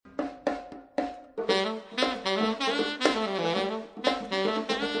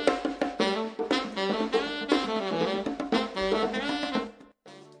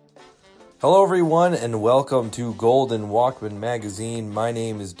Hello, everyone, and welcome to Golden Walkman Magazine. My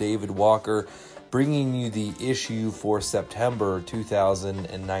name is David Walker, bringing you the issue for September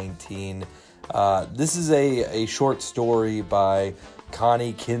 2019. This is a short story by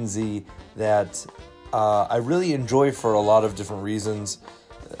Connie Kinsey that I really enjoy for a lot of different reasons.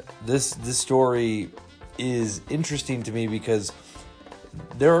 This story is interesting to me because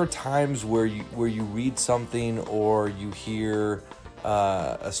there are times where you read something or you hear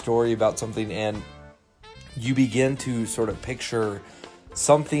a story about something and you begin to sort of picture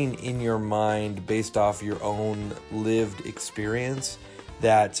something in your mind based off your own lived experience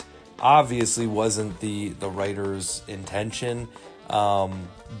that obviously wasn't the writer's intention,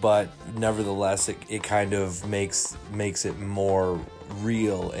 but nevertheless it kind of makes it more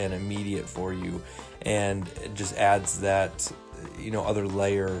real and immediate for you, and it just adds that other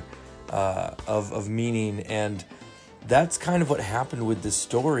layer of meaning. And that's kind of what happened with this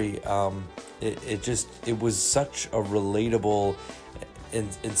story. It was such a relatable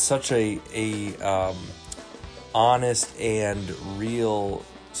and such a honest and real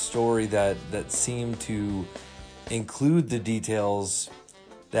story that seemed to include the details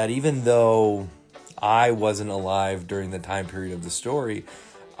that, even though I wasn't alive during the time period of the story,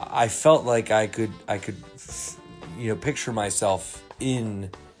 I felt like I could picture myself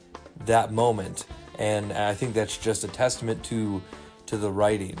in that moment. And I think that's just a testament to the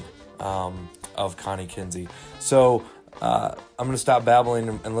writing of Connie Kinsey. So I'm going to stop babbling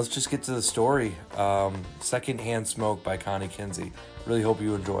and let's just get to the story. Secondhand Smoke by Connie Kinsey. Really hope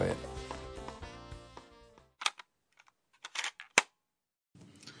you enjoy it.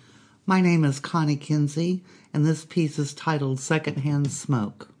 My name is Connie Kinsey, and this piece is titled Secondhand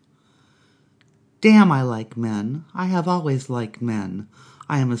Smoke. Damn, I like men. I have always liked men.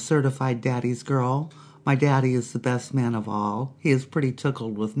 I am a certified daddy's girl. My daddy is the best man of all. He is pretty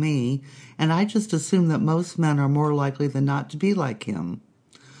tickled with me, and I just assume that most men are more likely than not to be like him.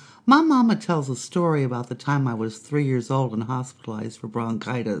 My mama tells a story about the time I was 3 years old and hospitalized for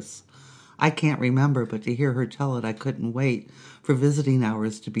bronchitis. I can't remember, but to hear her tell it, I couldn't wait for visiting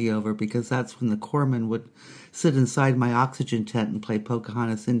hours to be over, because that's when the corpsman would sit inside my oxygen tent and play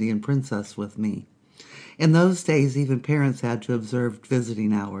Pocahontas Indian Princess with me. In those days, even parents had to observe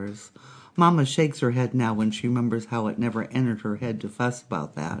visiting hours. Mama shakes her head now when she remembers how it never entered her head to fuss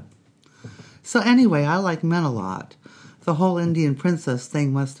about that. So anyway, I like men a lot. The whole Indian Princess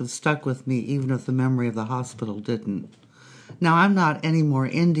thing must have stuck with me, even if the memory of the hospital didn't. Now, I'm not any more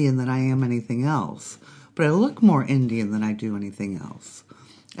Indian than I am anything else, but I look more Indian than I do anything else.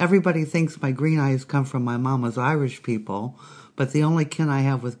 Everybody thinks my green eyes come from my mama's Irish people, but the only kin I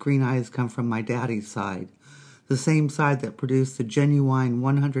have with green eyes come from my daddy's side, the same side that produced the genuine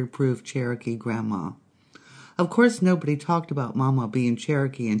 100 proof Cherokee grandma. Of course, nobody talked about Mama being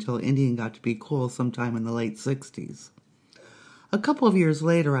Cherokee until Indian got to be cool sometime in the late 60s. A couple of years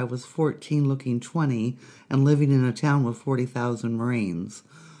later, I was 14 looking 20 and living in a town with 40,000 Marines,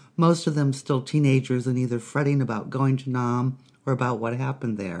 most of them still teenagers and either fretting about going to Nam or about what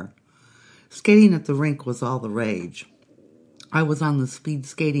happened there. Skating at the rink was all the rage. I was on the speed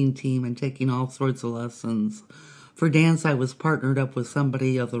skating team and taking all sorts of lessons. For dance, I was partnered up with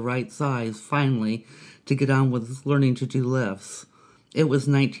somebody of the right size, finally, to get on with learning to do lifts. It was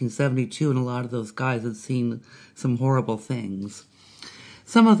 1972, and a lot of those guys had seen some horrible things.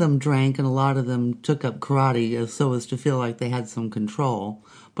 Some of them drank, and a lot of them took up karate so as to feel like they had some control,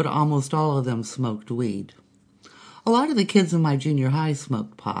 but almost all of them smoked weed. A lot of the kids in my junior high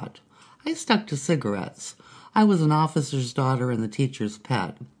smoked pot. I stuck to cigarettes. I was an officer's daughter and the teacher's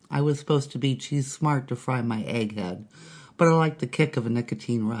pet. I was supposed to be too smart to fry my egghead, but I liked the kick of a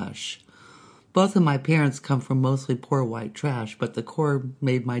nicotine rush. Both of my parents come from mostly poor white trash, but the Corps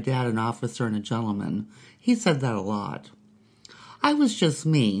made my dad an officer and a gentleman. He said that a lot. I was just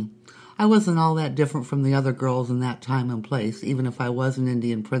me. I wasn't all that different from the other girls in that time and place, even if I was an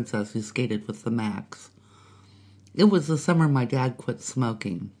Indian princess who skated with the Macs. It was the summer my dad quit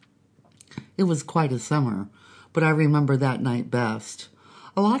smoking. It was quite a summer, but I remember that night best.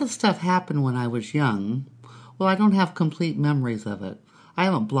 A lot of stuff happened when I was young. Well, I don't have complete memories of it. I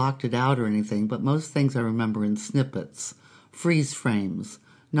haven't blocked it out or anything, but most things I remember in snippets, freeze frames,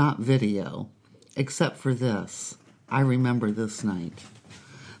 not video. Except for this. I remember this night.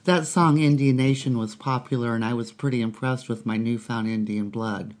 That song Indian Nation was popular, and I was pretty impressed with my newfound Indian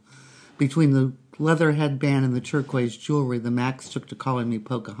blood. Between the leather headband and the turquoise jewelry, the Macs took to calling me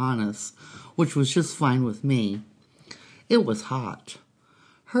Pocahontas, which was just fine with me. It was hot.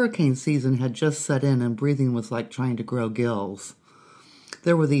 Hurricane season had just set in, and breathing was like trying to grow gills.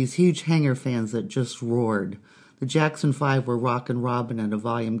 There were these huge hangar fans that just roared. The Jackson 5 were rockin' Robin at a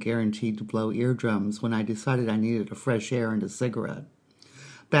volume guaranteed to blow eardrums when I decided I needed a fresh air and a cigarette.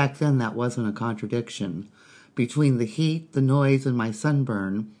 Back then, that wasn't a contradiction. Between the heat, the noise, and my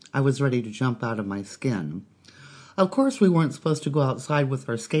sunburn, I was ready to jump out of my skin. Of course, we weren't supposed to go outside with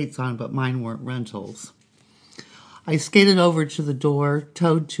our skates on, but mine weren't rentals. I skated over to the door,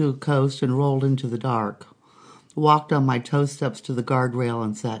 towed to a coast, and rolled into the dark. Walked on my toe steps to the guardrail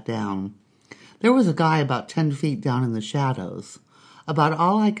and sat down. There was a guy about 10 feet down in the shadows. About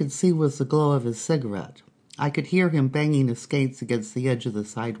all I could see was the glow of his cigarette. I could hear him banging his skates against the edge of the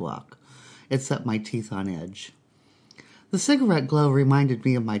sidewalk. It set my teeth on edge. The cigarette glow reminded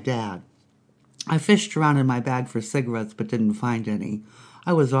me of my dad. I fished around in my bag for cigarettes but didn't find any.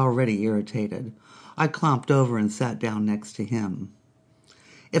 I was already irritated. I clomped over and sat down next to him.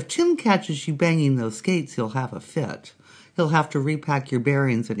 If Tim catches you banging those skates, he'll have a fit. He'll have to repack your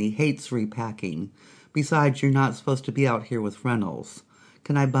bearings, and he hates repacking. Besides, you're not supposed to be out here with Reynolds.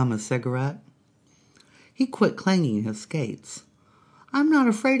 Can I bum a cigarette? He quit clanging his skates. I'm not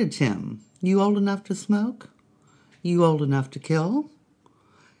afraid of Tim. You old enough to smoke? You old enough to kill?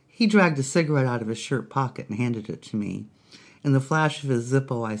 He dragged a cigarette out of his shirt pocket and handed it to me. In the flash of his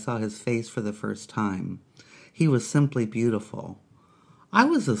Zippo, I saw his face for the first time. He was simply beautiful. I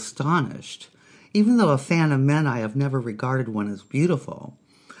was astonished. Even though a fan of men, I have never regarded one as beautiful.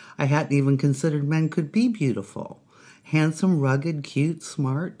 I hadn't even considered men could be beautiful. Handsome, rugged, cute,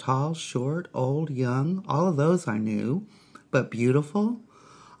 smart, tall, short, old, young, all of those I knew. But beautiful?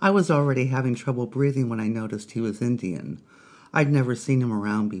 I was already having trouble breathing when I noticed he was Indian. I'd never seen him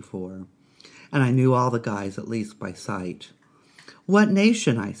around before. And I knew all the guys, at least by sight. What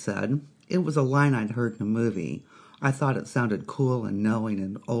nation? I said. It was a line I'd heard in a movie. I thought it sounded cool and knowing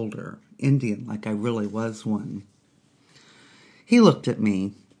and older. Indian, like I really was one. He looked at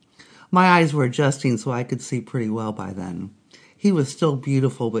me. My eyes were adjusting so I could see pretty well by then. He was still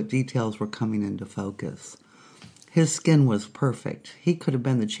beautiful, but details were coming into focus. His skin was perfect. He could have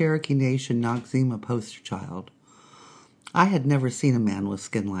been the Cherokee Nation Noxzema poster child. I had never seen a man with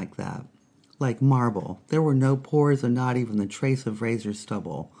skin like that. Like marble. There were no pores and not even the trace of razor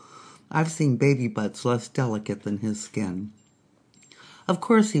stubble. I've seen baby butts less delicate than his skin. Of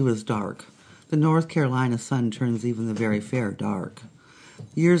course he was dark. The North Carolina sun turns even the very fair dark.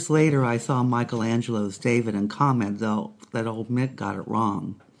 Years later, I saw Michelangelo's David and commented that old Mick got it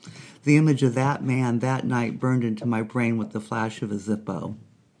wrong. The image of that man that night burned into my brain with the flash of a Zippo.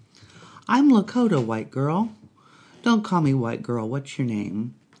 I'm Lakota, white girl. Don't call me white girl. What's your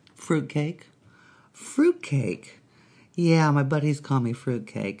name? Fruitcake? Fruitcake? Yeah, my buddies call me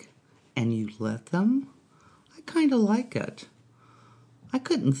Fruitcake. And you let them? I kind of like it. I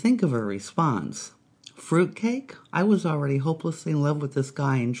couldn't think of a response. Fruitcake? I was already hopelessly in love with this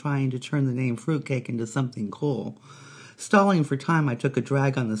guy and trying to turn the name Fruitcake into something cool. Stalling for time, I took a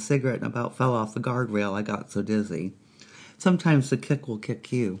drag on the cigarette and about fell off the guardrail. I got so dizzy. Sometimes the kick will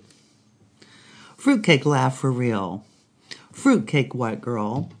kick you. Fruitcake laughed for real. Fruitcake, white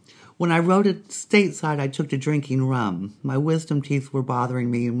girl. When I rode it stateside, I took to drinking rum. My wisdom teeth were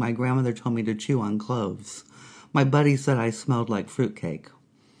bothering me, and my grandmother told me to chew on cloves. My buddy said I smelled like fruitcake.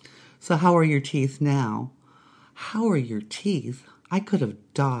 So how are your teeth now? How are your teeth? I could have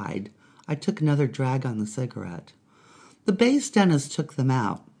died. I took another drag on the cigarette. The base dentist took them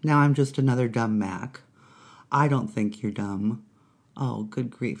out. Now I'm just another dumb Mac. I don't think you're dumb. Oh, good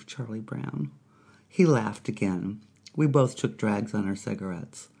grief, Charlie Brown. He laughed again. We both took drags on our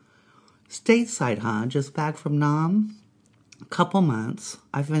cigarettes. Stateside, huh? Just back from Nam? Couple months.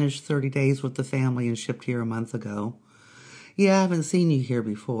 I finished 30 days with the family and shipped here a month ago. Yeah, I haven't seen you here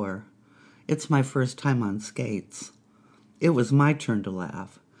before. It's my first time on skates. It was my turn to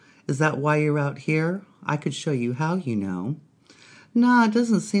laugh. Is that why you're out here? I could show you how, you know. Nah, it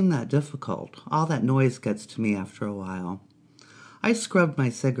doesn't seem that difficult. All that noise gets to me after a while. I scrubbed my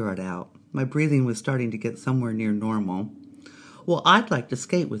cigarette out. My breathing was starting to get somewhere near normal. Well, I'd like to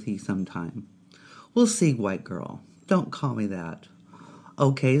skate with you sometime. We'll see, white girl. Don't call me that.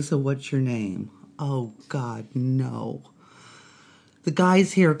 Okay, so what's your name? Oh, God, no. The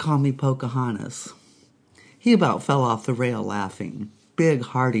guys here call me Pocahontas. He about fell off the rail laughing. Big,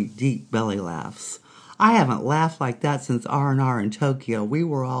 hearty, deep belly laughs. I haven't laughed like that since R&R in Tokyo. We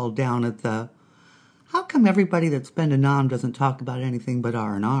were all down at the... How come everybody that's been to Nam doesn't talk about anything but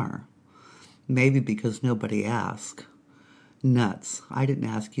R&R? Maybe because nobody asked. Nuts. I didn't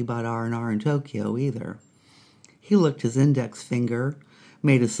ask you about R&R in Tokyo either. He licked his index finger,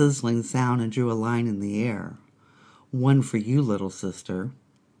 made a sizzling sound, and drew a line in the air. One for you, little sister.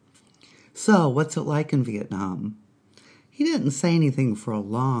 So, what's it like in Vietnam? He didn't say anything for a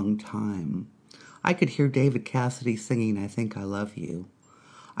long time. I could hear David Cassidy singing I Think I Love You.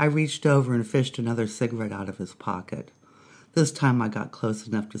 I reached over and fished another cigarette out of his pocket. This time I got close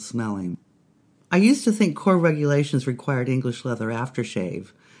enough to smell him. I used to think core regulations required English leather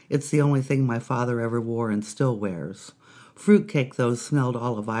aftershave. It's the only thing my father ever wore and still wears. Fruitcake, though, smelled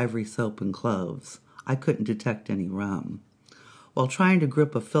all of ivory soap and cloves. I couldn't detect any rum. While trying to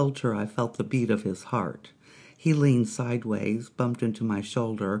grip a filter, I felt the beat of his heart. He leaned sideways, bumped into my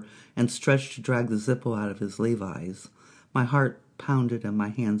shoulder, and stretched to drag the Zippo out of his Levi's. My heart pounded and my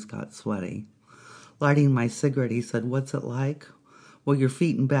hands got sweaty. Lighting my cigarette, he said, "What's it like?" "Well, your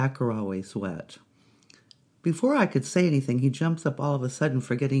feet and back are always wet." Before I could say anything, he jumps up all of a sudden,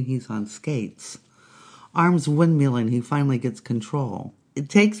 forgetting he's on skates. Arms windmilling, he finally gets control. It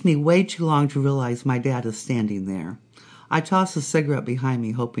takes me way too long to realize my dad is standing there. I toss a cigarette behind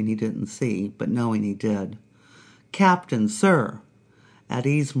me, hoping he didn't see, but knowing he did. "Captain, sir." At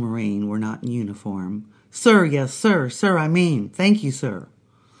ease, Marine, we're not in uniform. "Sir, yes, sir. Sir, I mean. Thank you, sir."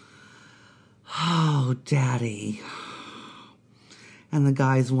 Oh, Daddy. And the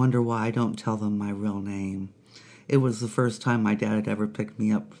guys wonder why I don't tell them my real name. It was the first time my dad had ever picked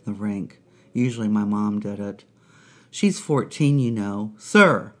me up from the rink. Usually my mom did it. "She's 14, you know."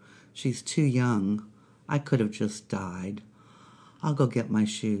 "Sir." "She's too young. I could have just died. I'll go get my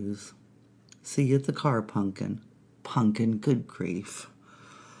shoes." "See you at the car, Punkin." Punkin, good grief.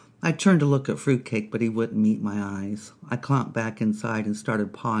 I turned to look at Fruitcake, but he wouldn't meet my eyes. I clumped back inside and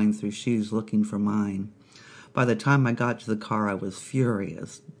started pawing through shoes looking for mine. By the time I got to the car, I was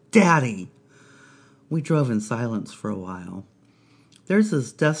furious. "Daddy!" We drove in silence for a while. There's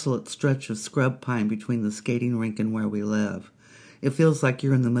this desolate stretch of scrub pine between the skating rink and where we live. It feels like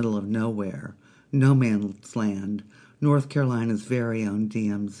you're in the middle of nowhere. No man's land. North Carolina's very own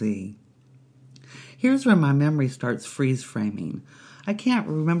DMZ. Here's where my memory starts freeze-framing. I can't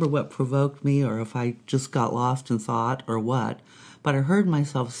remember what provoked me or if I just got lost in thought or what, but I heard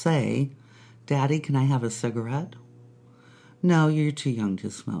myself say, "Daddy, can I have a cigarette?" "No, you're too young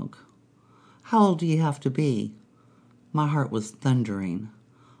to smoke." "How old do you have to be?" My heart was thundering.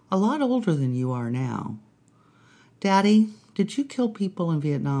 "A lot older than you are now." "Daddy, did you kill people in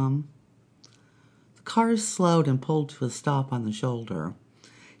Vietnam?" The car slowed and pulled to a stop on the shoulder.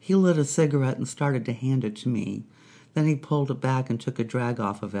 He lit a cigarette and started to hand it to me. Then he pulled it back and took a drag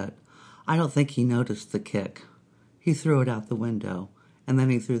off of it. I don't think he noticed the kick. He threw it out the window, and then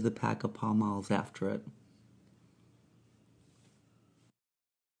he threw the pack of Pall Malls after it.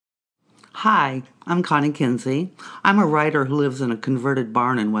 Hi, I'm Connie Kinsey. I'm a writer who lives in a converted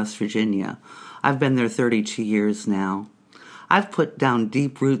barn in West Virginia. I've been there 32 years now. I've put down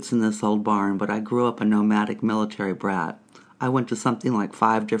deep roots in this old barn, but I grew up a nomadic military brat. I went to something like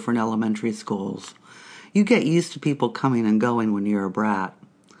 5 different elementary schools. You get used to people coming and going when you're a brat.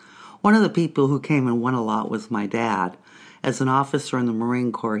 One of the people who came and went a lot was my dad. As an officer in the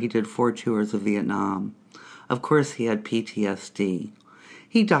Marine Corps, he did 4 tours of Vietnam. Of course, he had PTSD.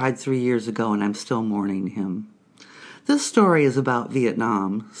 He died 3 years ago, and I'm still mourning him. This story is about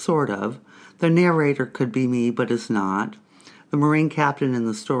Vietnam, sort of. The narrator could be me, but is not. The Marine captain in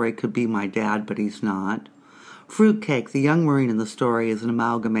the story could be my dad, but he's not. Fruitcake, the young Marine in the story, is an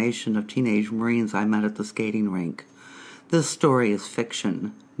amalgamation of teenage Marines I met at the skating rink. This story is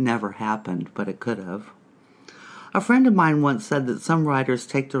fiction. Never happened, but it could have. A friend of mine once said that some writers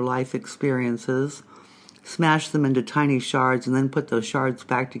take their life experiences, smash them into tiny shards, and then put those shards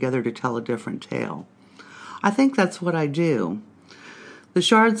back together to tell a different tale. I think that's what I do. The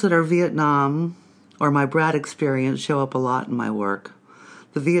shards that are Vietnam or my brat experience show up a lot in my work.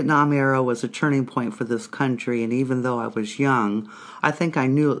 The Vietnam era was a turning point for this country, and even though I was young, I think I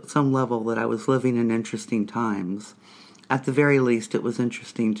knew at some level that I was living in interesting times. At the very least, it was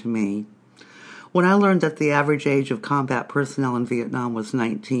interesting to me. When I learned that the average age of combat personnel in Vietnam was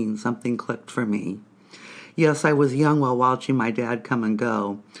 19, something clicked for me. Yes, I was young while watching my dad come and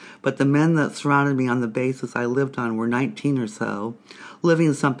go, but the men that surrounded me on the bases I lived on were 19 or so,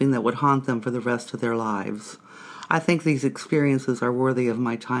 living something that would haunt them for the rest of their lives. I think these experiences are worthy of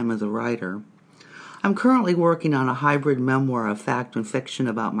my time as a writer. I'm currently working on a hybrid memoir of fact and fiction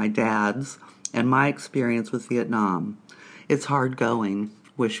about my dad's and my experience with Vietnam. It's hard going.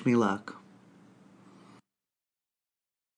 Wish me luck.